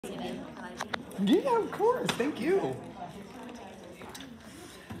Yeah, of course. Thank you.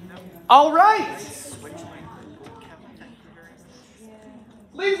 All right.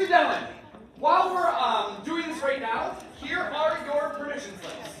 Ladies and gentlemen, while we're doing this right now, here are your permission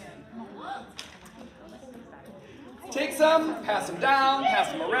slips. Take some, pass them down,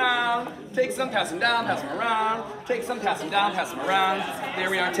 pass them around. Take some, pass them down, pass them around. Take some, pass them down, pass them around. There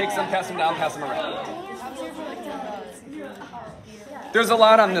we are. Take some, pass them down, pass them around. There's a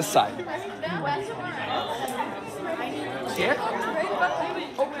lot on this side. See it?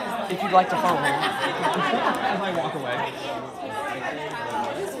 If you'd like to follow me. As I walk away.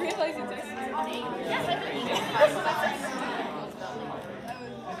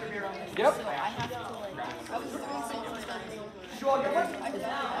 Yep. You all get one?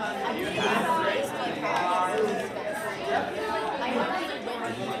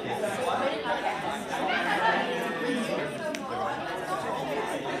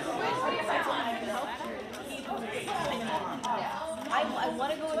 I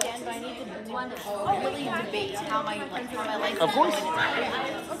want to go again, but I need to really debate how my life is Of course.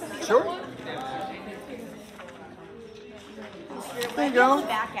 Sure. There you go.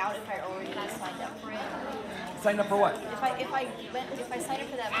 Back out if I already signed up for it. Signed up for what? If I signed up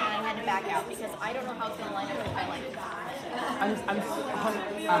for that, then I had to back out because I don't know how it's going to line up with my life.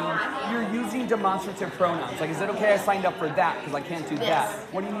 You're using demonstrative pronouns. Like, is it okay I signed up for that because I can't do that?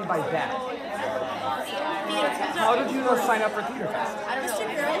 What do you mean by that? How did you sign up for Theater Fest? I don't know. I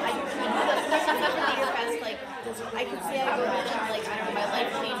signed up for Theater Fest. Like, I could say I go to like I don't know, my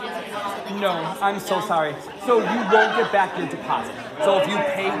life changes and something. No, I'm so sorry. So you won't get back your deposit. So if you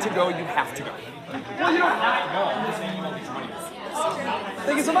pay to go, you have to go. Well, you don't have to go. I'm just saying you won't get your money back.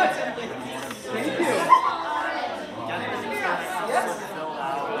 Thank you so much. Thank you. Yes.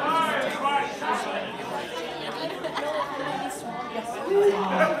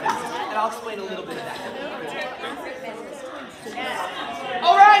 And I'll explain a little bit of that.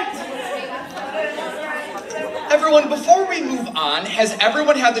 All right. Everyone, before we move on, has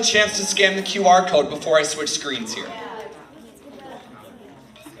everyone had the chance to scan the QR code before I switch screens here?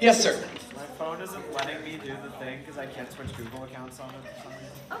 Yes, sir. My phone isn't letting me do the thing because I can't switch Google accounts on it for some reason.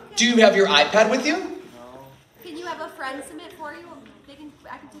 Okay. Do you have your iPad with you? No. Can you have a friend submit for you?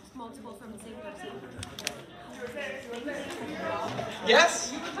 I can take multiple from the same person.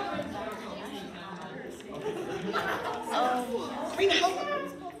 Yes? I mean, how?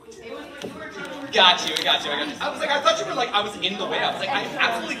 Got you. I was like, I thought you were like, I was in the way. I was like, I'm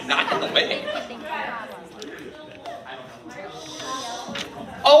absolutely not in the way.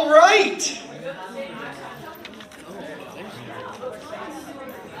 All right.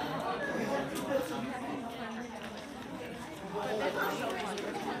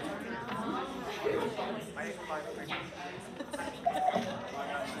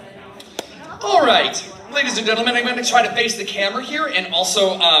 All right, ladies and gentlemen, I'm going to try to face the camera here, and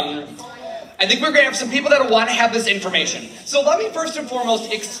also, I think we're going to have some people that want to have this information. So let me first and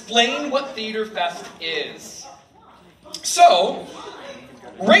foremost explain what Theater Fest is. So,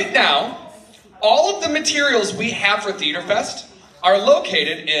 right now, all of the materials we have for Theater Fest are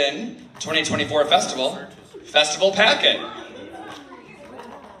located in 2024 Festival Packet.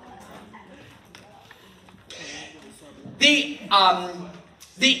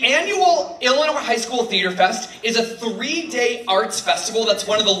 The annual Illinois High School Theater Fest is a 3-day arts festival that's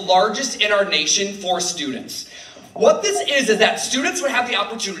one of the largest in our nation for students. What this is that students would have the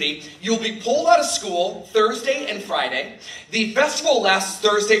opportunity, you'll be pulled out of school Thursday and Friday. The festival lasts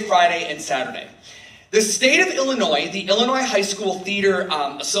Thursday, Friday, and Saturday. The state of Illinois, the Illinois High School Theater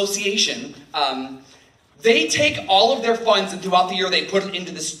Association, they take all of their funds and throughout the year they put it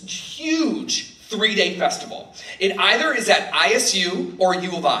into this huge 3-day festival. It either is at ISU or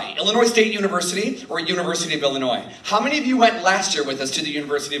U of I, Illinois State University or University of Illinois. How many of you went last year with us to the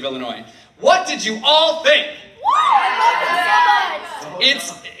University of Illinois? What did you all think?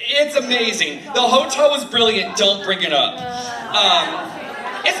 It's amazing. The hotel was brilliant. Don't bring it up.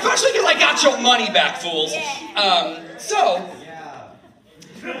 Especially because I got your money back, fools.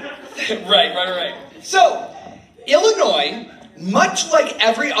 Right. So, Illinois, much like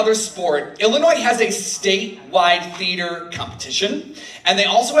every other sport, Illinois has a statewide theater competition, and they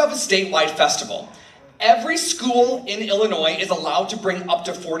also have a statewide festival. Every school in Illinois is allowed to bring up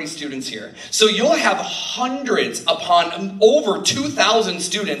to 40 students here. So you'll have hundreds upon over 2,000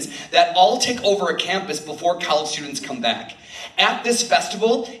 students that all take over a campus before college students come back. At this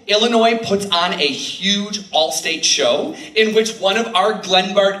festival, Illinois puts on a huge all-state show in which one of our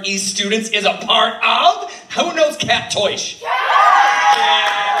Glenbard East students is a part of. Who knows Kat Toish?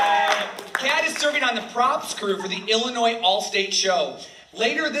 Yeah. Kat is serving on the props crew for the Illinois All-State Show.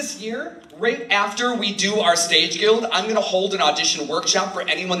 Later this year, right after we do our Stage Guild, I'm going to hold an audition workshop for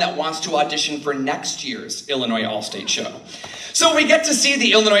anyone that wants to audition for next year's Illinois All-State Show. So we get to see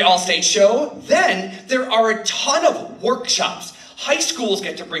the Illinois All-State Show. Then there are a ton of workshops. High schools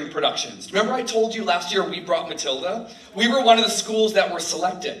get to bring productions. Remember I told you last year we brought Matilda? We were one of the schools that were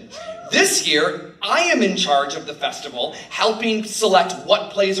selected. This year, I am in charge of the festival, helping select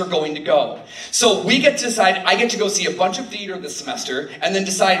what plays are going to go. So we get to decide, I get to go see a bunch of theater this semester, and then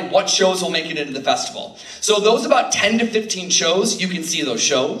decide what shows will make it into the festival. So those about 10 to 15 shows, you can see those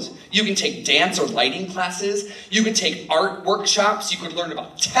shows. You can take dance or lighting classes. You can take art workshops. You could learn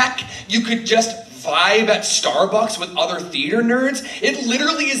about tech. You could just vibe at Starbucks with other theater nerds. It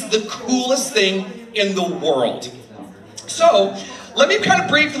literally is the coolest thing in the world. So, let me kind of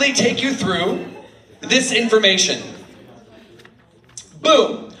briefly take you through this information.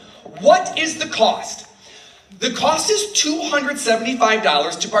 Boom. What is the cost? The cost is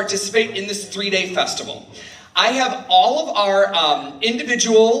 $275 to participate in this 3-day festival. I have all of our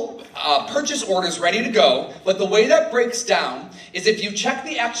individual purchase orders ready to go, but the way that breaks down is if you check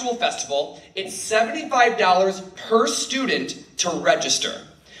the actual festival, it's $75 per student to register.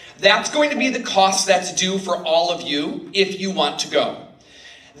 That's going to be the cost that's due for all of you if you want to go.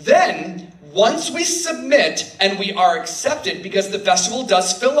 Then, once we submit and we are accepted, because the festival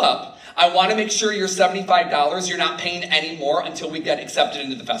does fill up, I want to make sure your $75, you're not paying any more until we get accepted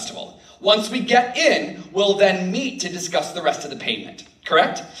into the festival. Once we get in, we'll then meet to discuss the rest of the payment,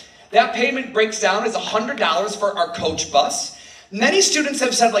 correct? That payment breaks down as $100 for our coach bus. Many students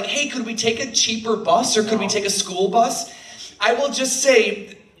have said, like, hey, could we take a cheaper bus or could we take a school bus? I will just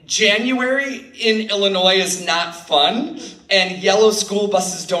say, January in Illinois is not fun, and yellow school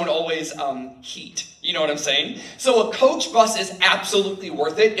buses don't always heat. You know what I'm saying? So a coach bus is absolutely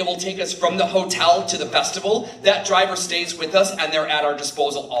worth it. It will take us from the hotel to the festival. That driver stays with us, and they're at our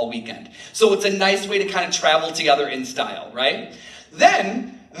disposal all weekend. So it's a nice way to kind of travel together in style, right?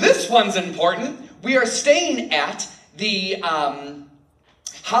 Then, this one's important. We are staying at the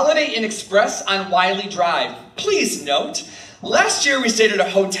Holiday Inn Express on Wiley Drive. Please note, last year we stayed at a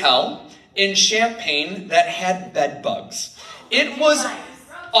hotel in Champaign that had bed bugs. It was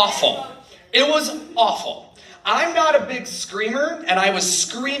awful. It was awful. I'm not a big screamer, and I was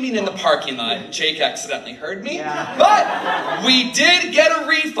screaming in the parking lot. Jake accidentally heard me, but we did get a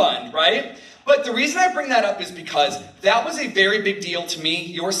refund, right? But the reason I bring that up is because that was a very big deal to me.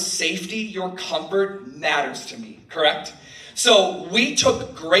 Your safety, your comfort matters to me, correct? So we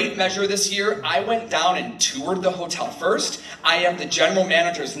took great measure this year. I went down and toured the hotel first. I have the general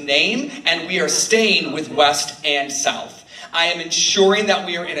manager's name, and we are staying with West and South. I am ensuring that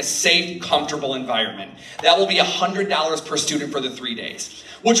we are in a safe, comfortable environment. That will be $100 per student for the 3 days,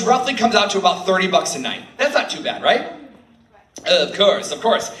 which roughly comes out to about $30 a night. That's not too bad, right? Of course, of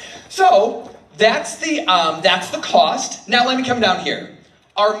course. So that's the cost. Now let me come down here.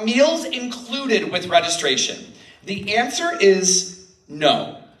 Are meals included with registration? The answer is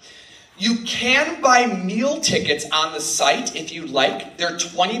no. You can buy meal tickets on the site if you like. They're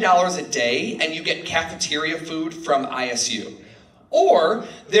 $20 a day, and you get cafeteria food from ISU. Or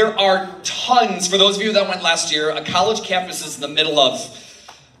there are tons, for those of you that went last year, a college campus is in the middle of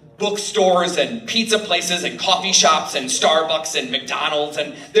bookstores and pizza places and coffee shops and Starbucks and McDonald's,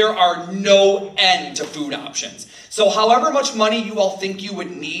 and there are no end to food options. So however much money you all think you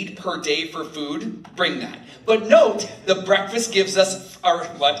would need per day for food, bring that. But note, the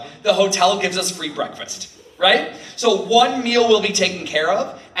hotel gives us free breakfast, right? So one meal will be taken care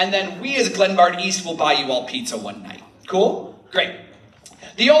of, and then we as Glenbard East will buy you all pizza one night. Cool? Great.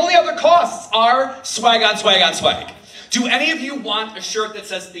 The only other costs are swag on swag on swag. Do any of you want a shirt that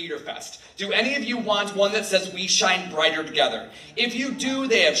says Theater Fest? Do any of you want one that says We Shine Brighter Together? If you do,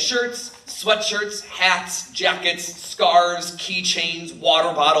 they have shirts, sweatshirts, hats, jackets, scarves, keychains,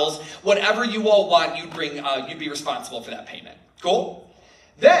 water bottles, whatever you all want, you'd be responsible for that payment. Cool?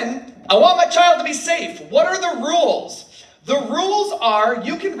 Then, I want my child to be safe. What are the rules? The rules are,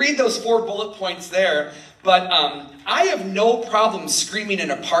 you can read those 4 bullet points there, but I have no problem screaming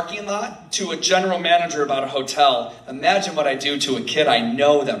in a parking lot to a general manager about a hotel. Imagine what I do to a kid I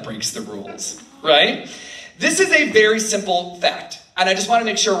know that breaks the rules, right? This is a very simple fact. And I just want to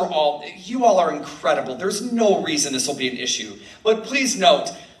make sure you all are incredible. There's no reason this will be an issue. But please note,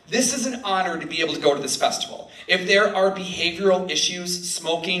 this is an honor to be able to go to this festival. If there are behavioral issues,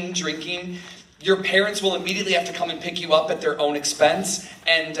 smoking, drinking, your parents will immediately have to come and pick you up at their own expense,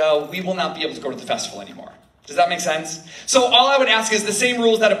 and we will not be able to go to the festival anymore. Does that make sense? So all I would ask is the same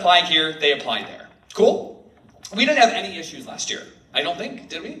rules that apply here, they apply there. Cool? We didn't have any issues last year. I don't think,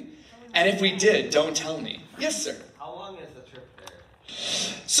 did we? And if we did, don't tell me. Yes, sir. How long is the trip there?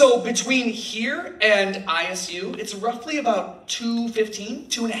 So between here and ISU, it's roughly about 2:15,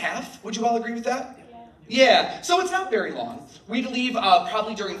 2.5. Would you all agree with that? Yeah, so it's not very long. We leave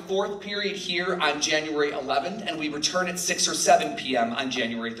probably during 4th period here on January 11th, and we return at 6 or 7 p.m. on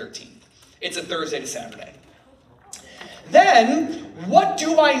January 13th. It's a Thursday to Saturday. Then, what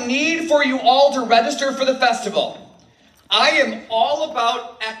do I need for you all to register for the festival? I am all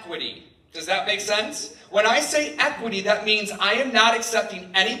about equity. Does that make sense? When I say equity, that means I am not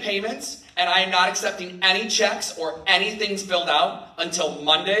accepting any payments, and I am not accepting any checks or anything filled out until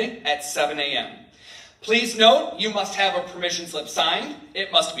Monday at 7 a.m. Please note, you must have a permission slip signed.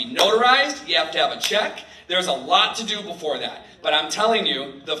 It must be notarized. You have to have a check. There's a lot to do before that. But I'm telling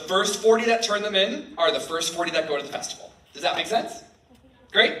you, the first 40 that turn them in are the first 40 that go to the festival. Does that make sense?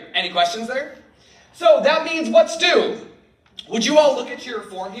 Great. Any questions there? So that means what's due. Would you all look at your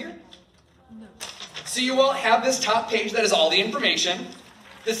form here? No. So you all have this top page that is all the information.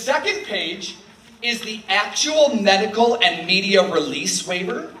 The second page is the actual medical and media release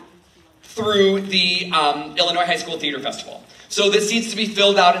waiver through the Illinois High School Theater Festival. So this needs to be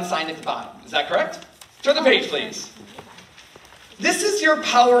filled out and signed at the bottom. Is that correct? Turn the page, please. This is your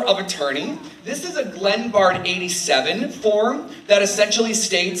power of attorney. This is a Glenbard 87 form that essentially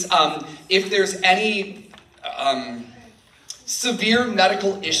states if there's any severe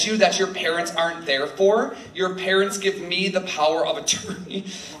medical issue that your parents aren't there for, your parents give me the power of attorney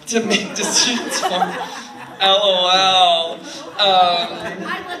to make decisions for them. LOL.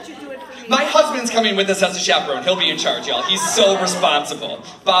 I let you do it for me. My husband's coming with us as a chaperone. He'll be in charge, y'all. He's so responsible.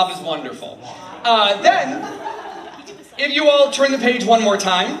 Bob is wonderful. Then, if you all turn the page one more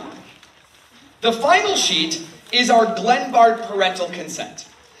time, the final sheet is our Glenbard parental consent.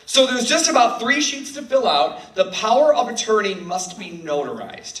 So there's just about 3 sheets to fill out. The power of attorney must be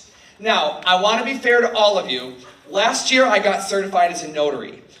notarized. Now, I want to be fair to all of you. Last year, I got certified as a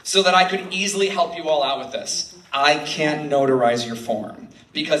notary so that I could easily help you all out with this. I can't notarize your form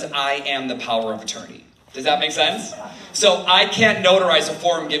because I am the power of attorney. Does that make sense? So I can't notarize a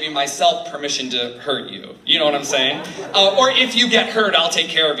form giving myself permission to hurt you. You know what I'm saying? Or if you get hurt, I'll take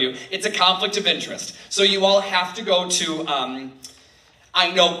care of you. It's a conflict of interest. So you all have to go to,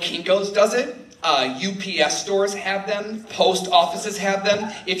 I know Kinko's does it. UPS stores have them. Post offices have them.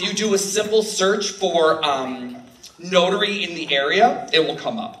 If you do a simple search for notary in the area, it will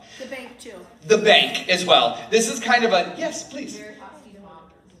come up. The bank too. The bank as well. This is kind of a, yes, please.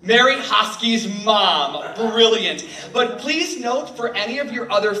 Mary Hosky's mom. Brilliant. But please note, for any of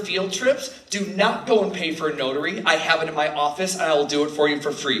your other field trips, do not go and pay for a notary. I have it in my office, and I will do it for you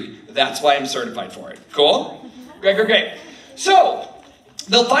for free. That's why I'm certified for it. Cool? Great, great, great. So,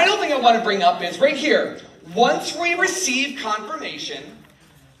 the final thing I want to bring up is right here. Once we receive confirmation,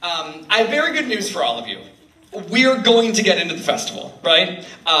 I have very good news for all of you. We're going to get into the festival, right?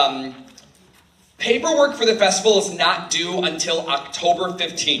 Paperwork for the festival is not due until October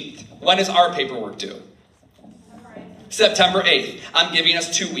 15th. When is our paperwork due? September 8th. I'm giving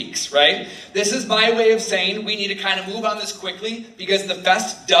us 2 weeks, right? This is my way of saying we need to kind of move on this quickly because the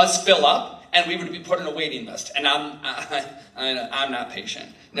fest does fill up and we would be put on a waiting list. And I'm not patient.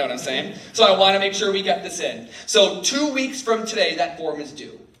 You know what I'm saying? So I want to make sure we get this in. So 2 weeks from today, that form is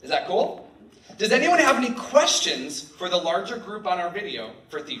due. Is that cool? Does anyone have any questions for the larger group on our video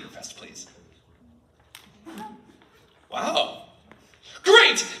for Theater Fest, please? Wow.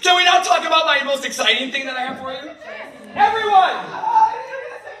 Great! Can we now talk about my most exciting thing that I have for you? Everyone!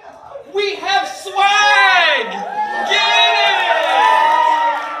 We have swag! Get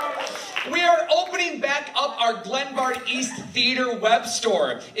it! We are opening back up our Glenbard East Theater web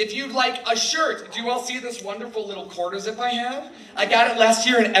store. If you'd like a shirt, do you all see this wonderful little quarter zip I have? I got it last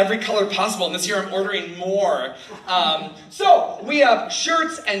year in every color possible, and this year I'm ordering more. So we have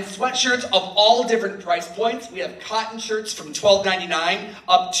shirts and sweatshirts of all different price points. We have cotton shirts from $12.99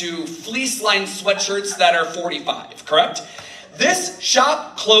 up to fleece-lined sweatshirts that are $45, correct? This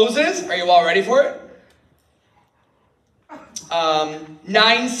shop closes, are you all ready for it?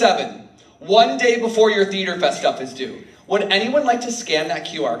 9/7. 1 day before your Theater Fest stuff is due. Would anyone like to scan that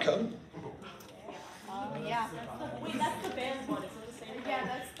QR code? Yeah. Wait, that's the band one. Is it the same? Yeah,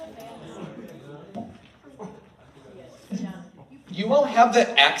 that's the band. You all have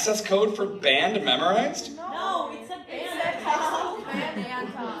the access code for band memorized? No, it's a band. Band and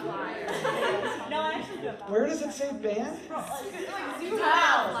flyer. No, I actually do it. Where does it say band? Zoom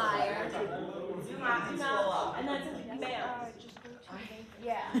out flyer. Zoom out. And then it's a band.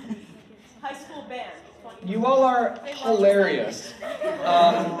 Yeah. High school band. You all are hilarious.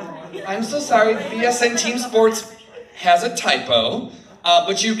 I'm so sorry, BSN Team Sports has a typo,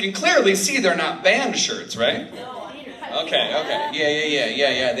 but you can clearly see they're not band shirts, right? Okay.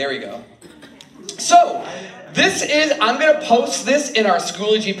 Yeah. There we go. So, I'm going to post this in our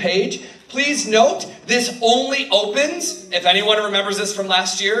Schoology page. Please note, this only opens, if anyone remembers this from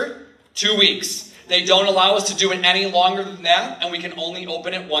last year, 2 weeks. They don't allow us to do it any longer than that, and we can only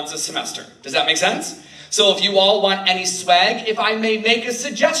open it once a semester. Does that make sense? So if you all want any swag, if I may make a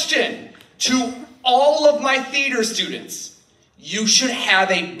suggestion to all of my theater students, you should have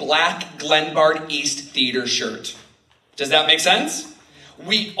a black Glenbard East theater shirt. Does that make sense?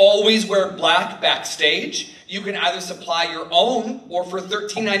 We always wear black backstage. You can either supply your own, or for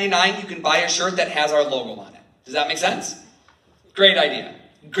 $13.99, you can buy a shirt that has our logo on it. Does that make sense? Great idea.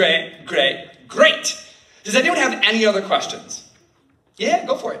 Great. Does anyone have any other questions? Yeah,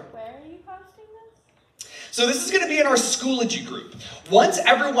 go for it. Where are you posting this? So this is going to be in our Schoology group. Once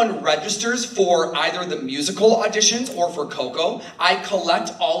everyone registers for either the musical auditions or for Coco, I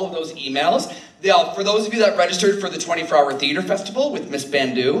collect all of those emails. For those of you that registered for the 24-hour theater festival with Miss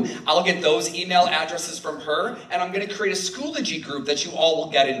Bandu, I'll get those email addresses from her, and I'm going to create a Schoology group that you all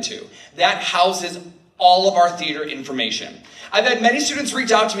will get into. That houses all of our theater information. I've had many students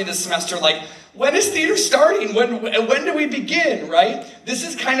reach out to me this semester like, when is theater starting? When do we begin, right? This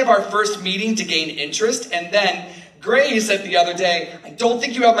is kind of our first meeting to gain interest, and then Gray said the other day, I don't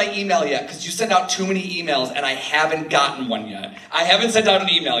think you have my email yet because you send out too many emails and I haven't gotten one yet. I haven't sent out an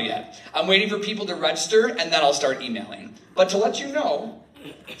email yet. I'm waiting for people to register and then I'll start emailing. But to let you know,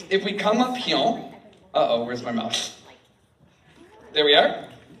 if we come up here, uh-oh, where's my mouse? There we are.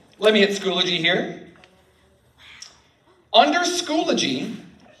 Let me hit Schoology here. Under Schoology,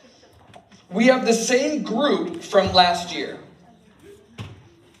 we have the same group from last year.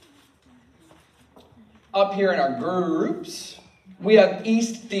 Up here in our groups, we have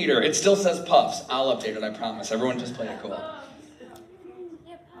East Theater. It still says Puffs. I'll update it, I promise. Everyone just play it cool.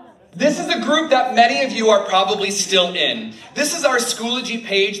 This is a group that many of you are probably still in. This is our Schoology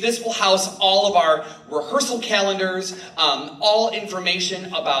page. This will house all of our rehearsal calendars, all information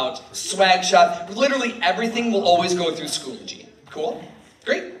about Swag Shop. Literally everything will always go through Schoology. Cool?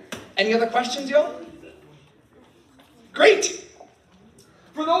 Great. Any other questions, y'all? Great.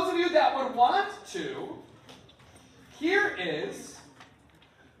 For those of you that would want to, here,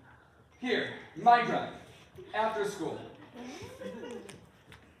 my drive, after school.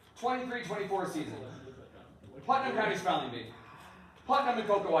 23-24 season. Putnam County Spelling Bee. Putnam and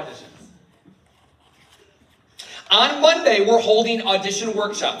Coco auditions. On Monday, we're holding audition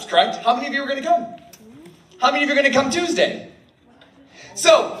workshops, correct? How many of you are going to come? How many of you are going to come Tuesday?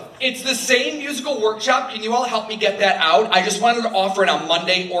 So, it's the same musical workshop. Can you all help me get that out? I just wanted to offer it on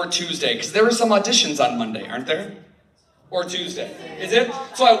Monday or Tuesday, because there are some auditions on Monday, aren't there? Or Tuesday. Is it?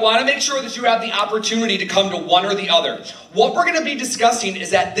 So I want to make sure that you have the opportunity to come to one or the other. What we're going to be discussing is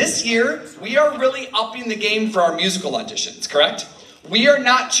that this year, we are really upping the game for our musical auditions, correct? We are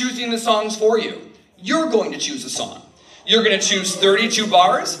not choosing the songs for you. You're going to choose a song. You're going to choose 32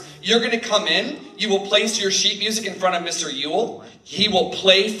 bars. You're going to come in. You will place your sheet music in front of Mr. Ewell. He will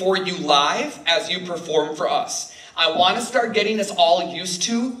play for you live as you perform for us. I want to start getting us all used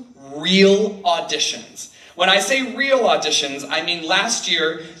to real auditions. When I say real auditions, I mean last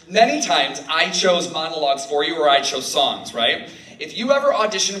year, many times I chose monologues for you or I chose songs, right? If you ever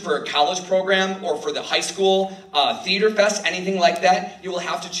audition for a college program or for the high school theater fest, anything like that, you will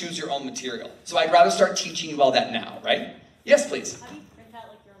have to choose your own material. So I'd rather start teaching you all that now, right? Yes, please. How do you print out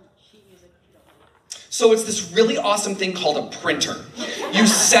like your own sheet music? So it's this really awesome thing called a printer. You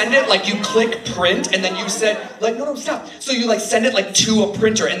send it, like you click print, and then you said, like, no, stop. So you like send it like to a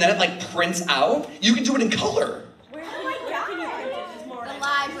printer, and then it like prints out. You can do it in color. Where can you print it? Is more The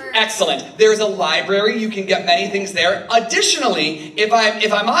library. Excellent. There's a library. You can get many things there. Additionally, if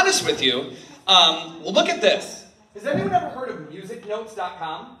I'm honest with you, well, look at this. Has anyone ever heard of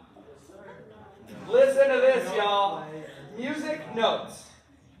musicnotes.com? Listen to this, y'all. Music Notes.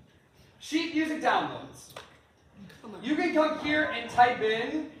 Sheet music downloads. You can come here and type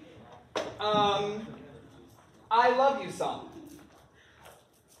in, I Love You song.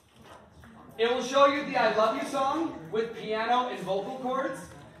 It will show you the I Love You song with piano and vocal chords.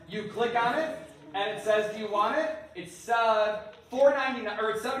 You click on it, and it says, do you want it? It's $4.99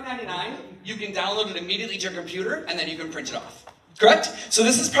 or it's $7.99. You can download it immediately to your computer, and then you can print it off. Correct? So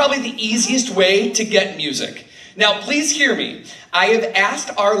this is probably the easiest way to get music. Now, please hear me. I have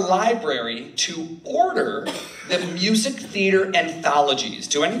asked our library to order the music theater anthologies.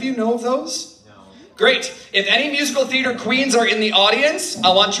 Do any of you know of those? No. Great. If any musical theater queens are in the audience,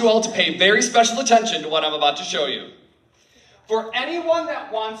 I want you all to pay very special attention to what I'm about to show you. For anyone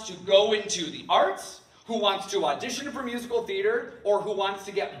that wants to go into the arts, who wants to audition for musical theater, or who wants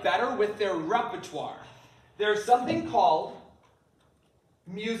to get better with their repertoire, there's something called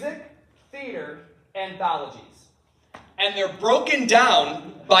music theater anthologies. And they're broken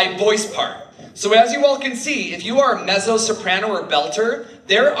down by voice part. So as you all can see, if you are a mezzo, soprano, or belter,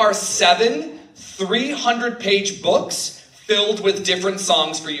 there are 7 300-page books filled with different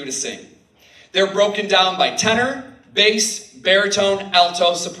songs for you to sing. They're broken down by tenor, bass, baritone,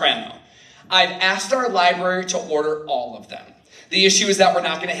 alto, soprano. I've asked our library to order all of them. The issue is that we're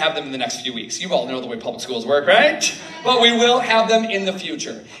not going to have them in the next few weeks. You all know the way public schools work, right? But we will have them in the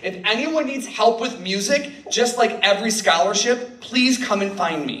future. If anyone needs help with music, just like every scholarship, please come and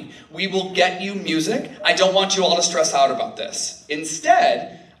find me. We will get you music. I don't want you all to stress out about this.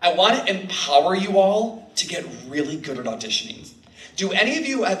 Instead, I want to empower you all to get really good at auditioning. Have any of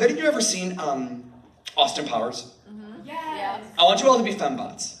you ever seen Austin Powers? Yes. I want you all to be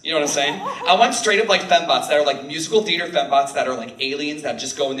fembots. You know what I'm saying? I want straight up like fembots that are like musical theater fembots that are like aliens that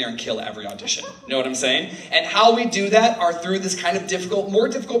just go in there and kill every audition. You know what I'm saying? And how we do that are through this kind of more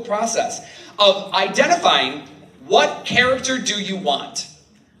difficult process of identifying what character do you want?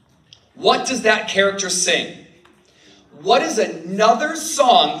 What does that character sing? What is another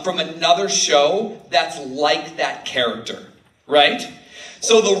song from another show that's like that character? Right?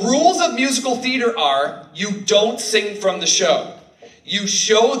 So the rules of musical theater are, you don't sing from the show. You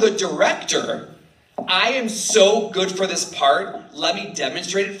show the director, I am so good for this part, let me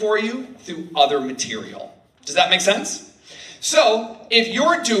demonstrate it for you through other material. Does that make sense? So, if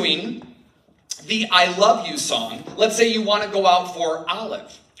you're doing the I Love You song, let's say you want to go out for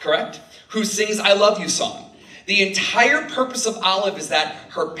Olive, correct? Who sings I Love You song. The entire purpose of Olive is that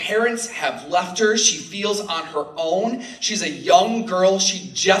her parents have left her. She feels on her own. She's a young girl. She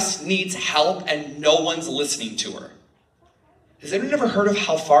just needs help and no one's listening to her. Has anyone ever heard of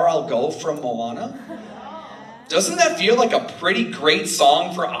How Far I'll Go from Moana? Doesn't that feel like a pretty great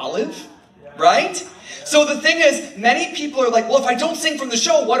song for Olive? Right? So the thing is, many people are like, well, if I don't sing from the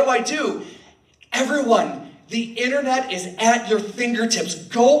show, what do I do? Everyone, the internet is at your fingertips.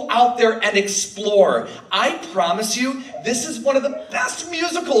 Go out there and explore. I promise you, this is one of the best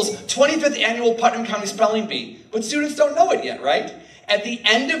musicals, 25th Annual Putnam County Spelling Bee. But students don't know it yet, right? At the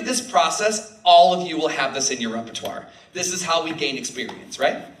end of this process, all of you will have this in your repertoire. This is how we gain experience,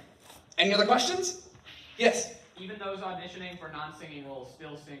 right? Any other questions? Yes? Even those auditioning for non-singing will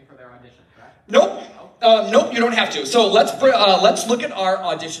still sing for their audition, correct? Nope. Nope, you don't have to. So let's look at our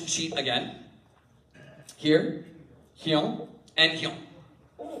audition sheet again. Here, here, and here.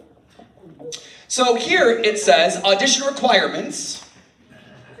 So here it says audition requirements.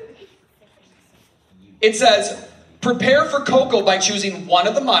 It says prepare for Coco by choosing one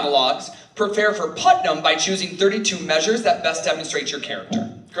of the monologues. Prepare for Putnam by choosing 32 measures that best demonstrate your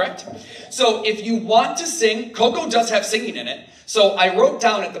character. Correct? So if you want to sing, Coco does have singing in it. So I wrote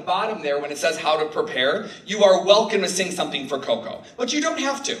down at the bottom there when it says how to prepare, you are welcome to sing something for Coco. But you don't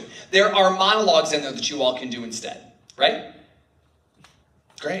have to. There are monologues in there that you all can do instead. Right?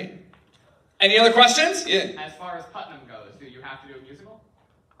 Great. Any other questions? Yeah. As far as Putnam goes, do you have to do a musical?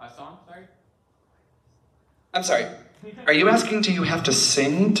 A song, sorry? I'm sorry. Are you asking, do you have to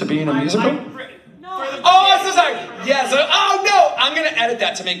sing to be in a musical? No. Oh, I'm so sorry. Yes. Oh, no. I'm going to edit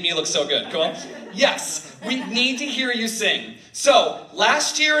that to make me look so good. Cool. Yes. We need to hear you sing. So,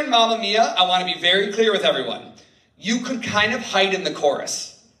 last year in Mamma Mia, I want to be very clear with everyone. You could kind of hide in the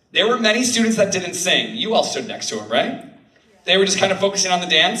chorus. There were many students that didn't sing. You all stood next to them, right? They were just kind of focusing on the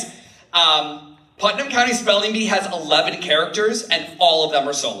dance. Putnam County Spelling Bee has 11 characters, and all of them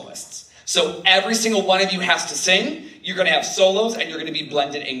are soloists. So every single one of you has to sing. You're going to have solos, and you're going to be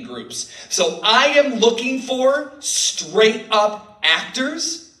blended in groups. So I am looking for straight-up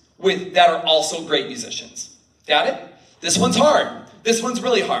actors that are also great musicians. Got it? This one's hard. This one's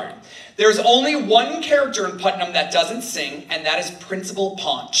really hard. There's only one character in Putnam that doesn't sing, and that is Principal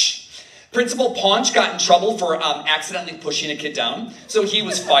Paunch. Principal Paunch got in trouble for accidentally pushing a kid down, so he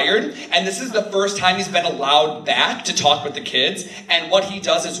was fired, and this is the first time he's been allowed back to talk with the kids, and what he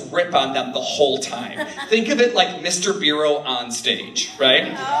does is rip on them the whole time. Think of it like Mr. Bureau on stage,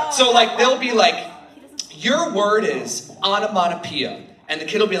 right? So like they'll be like, your word is onomatopoeia, and the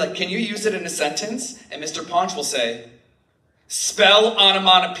kid will be like, can you use it in a sentence? And Mr. Paunch will say, spell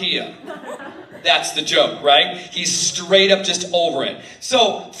onomatopoeia. That's the joke, right? He's straight up just over it.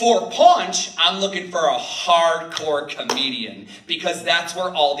 So for Paunch, I'm looking for a hardcore comedian because that's where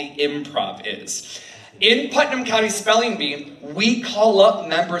all the improv is. In Putnam County Spelling Bee, we call up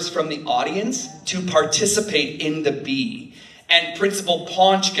members from the audience to participate in the bee. And Principal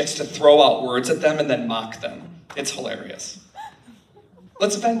Paunch gets to throw out words at them and then mock them. It's hilarious.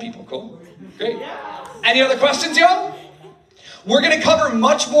 Let's offend people, cool? Great. Any other questions, y'all? We're going to cover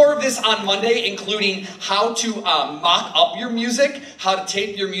much more of this on Monday, including how to mock up your music, how to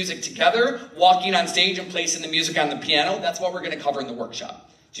tape your music together, walking on stage and placing the music on the piano. That's what we're going to cover in the workshop.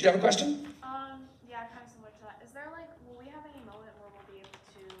 Did you have a question? Yeah, kind of similar to that. Is there like, will we have any moment where we'll be able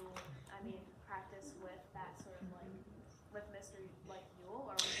to, practice with that sort of like, with Mr. like Yule?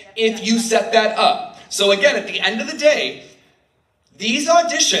 Or would we have to If you set that up. So again, at the end of the day, these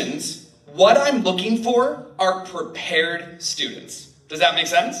auditions, what I'm looking for are prepared students. Does that make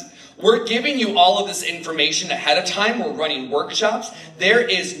sense? We're giving you all of this information ahead of time. We're running workshops. There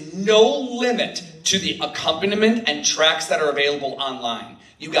is no limit to the accompaniment and tracks that are available online.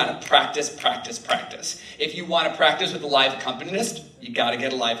 You gotta practice, practice, practice. If you wanna practice with a live accompanist, you gotta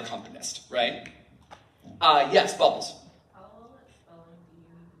get a live accompanist, right? Yes, Bubbles. How well at spelling do you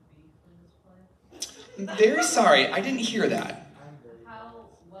need to be for this play? I'm very sorry, I didn't hear that. How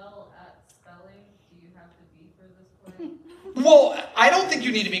well at spelling do you have to be for this play? Well, I don't think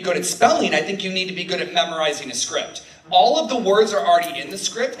you need to be good at spelling. I think you need to be good at memorizing a script. All of the words are already in the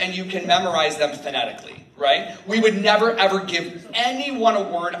script, and you can memorize them phonetically, right? We would never, ever give anyone a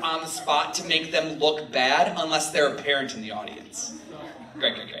word on the spot to make them look bad unless they're a parent in the audience.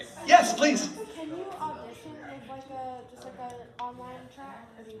 Great, great, great. Yes, please. Can you audition with just like an online track,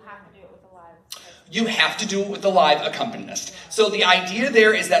 or do you have to do it with a live? You have to do it with a live accompanist. So the idea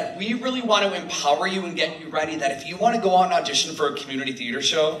there is that we really want to empower you and get you ready that if you want to go out and audition for a community theater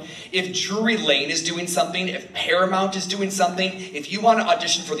show, if Drury Lane is doing something, if Paramount is doing something, if you want to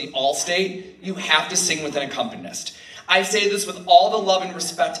audition for the Allstate, you have to sing with an accompanist. I say this with all the love and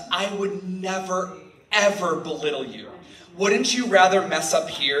respect. I would never, ever belittle you. Wouldn't you rather mess up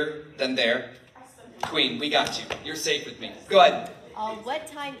here than there? Queen, we got you. You're safe with me. Go ahead. What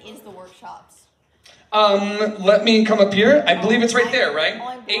time is the workshops? Let me come up here. I believe it's right there, right? Oh,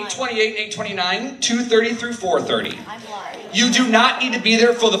 I'm blind. 8:28, 8:29, 2:30 through 4:30. I'm blind. You do not need to be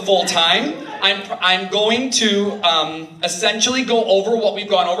there for the full time. I'm going to essentially go over what we've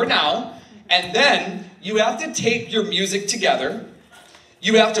gone over now, and then you have to tape your music together.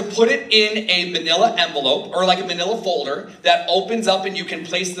 You have to put it in a manila envelope, or like a manila folder, that opens up and you can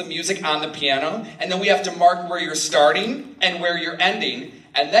place the music on the piano, and then we have to mark where you're starting and where you're ending.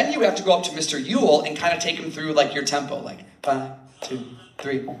 And then you have to go up to Mr. Yule and kind of take him through like your tempo, like 5, 2,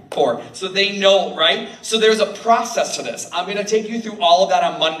 3, 4. So they know, right? So there's a process to this. I'm going to take you through all of that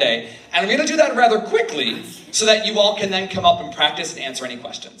on Monday. And I'm going to do that rather quickly so that you all can then come up and practice and answer any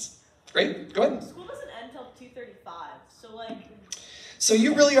questions. Great, go ahead. School doesn't end till 2:35, so like... So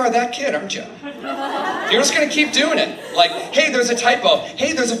you really are that kid, aren't you? You're just going to keep doing it. Like, hey, there's a typo.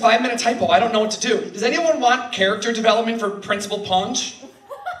 Hey, there's a 5-minute typo. I don't know what to do. Does anyone want character development for Principal Punch?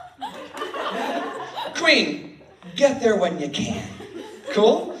 Queen, get there when you can.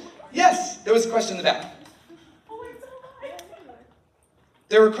 Cool? Yes, there was a question in the back.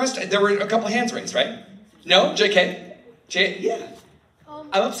 There were a couple hands raised, right? No? JK? Yeah.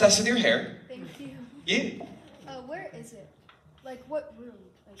 I'm obsessed with your hair. Thank you. Yeah. Where is it? Like, what room?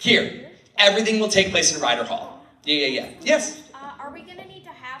 Like, Here. Everything will take place in Ryder Hall. Yeah. Yes? Are we gonna need to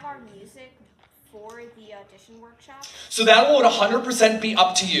have our music for the audition workshop? So that will 100% be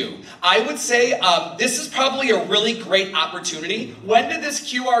up to you. I would say this is probably a really great opportunity. When did this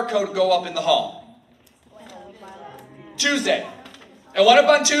QR code go up in the hall? Tuesday. It went up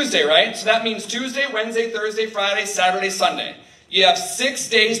on Tuesday, right? So that means Tuesday, Wednesday, Thursday, Friday, Saturday, Sunday. You have 6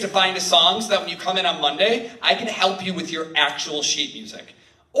 days to find a song so that when you come in on Monday, I can help you with your actual sheet music.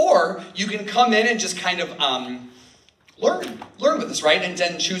 Or you can come in and just kind of learn with us, right? And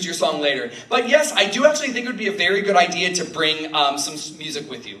then choose your song later. But yes, I do actually think it would be a very good idea to bring some music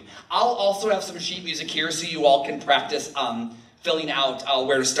with you. I'll also have some sheet music here so you all can practice filling out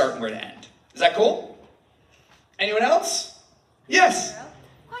where to start and where to end. Is that cool? Anyone else? Yes.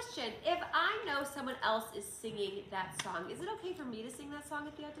 Question: if I know someone else is singing that song, is it okay for me to sing that song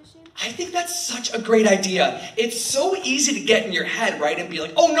at the audition? I think that's such a great idea. It's so easy to get in your head, right? And be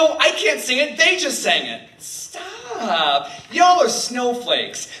like, oh no, I can't sing it, they just sang it. Stop. Y'all are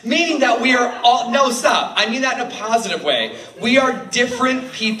snowflakes. Meaning that we are all, no, stop. I mean that in a positive way. We are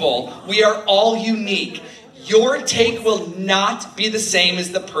different people. We are all unique. Your take will not be the same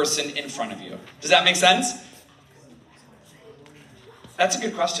as the person in front of you. Does that make sense? That's a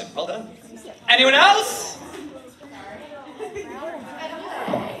good question. Well done. Anyone else?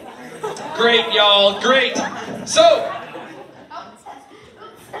 Great, y'all. Great. So,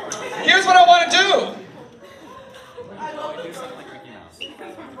 here's what I want to do.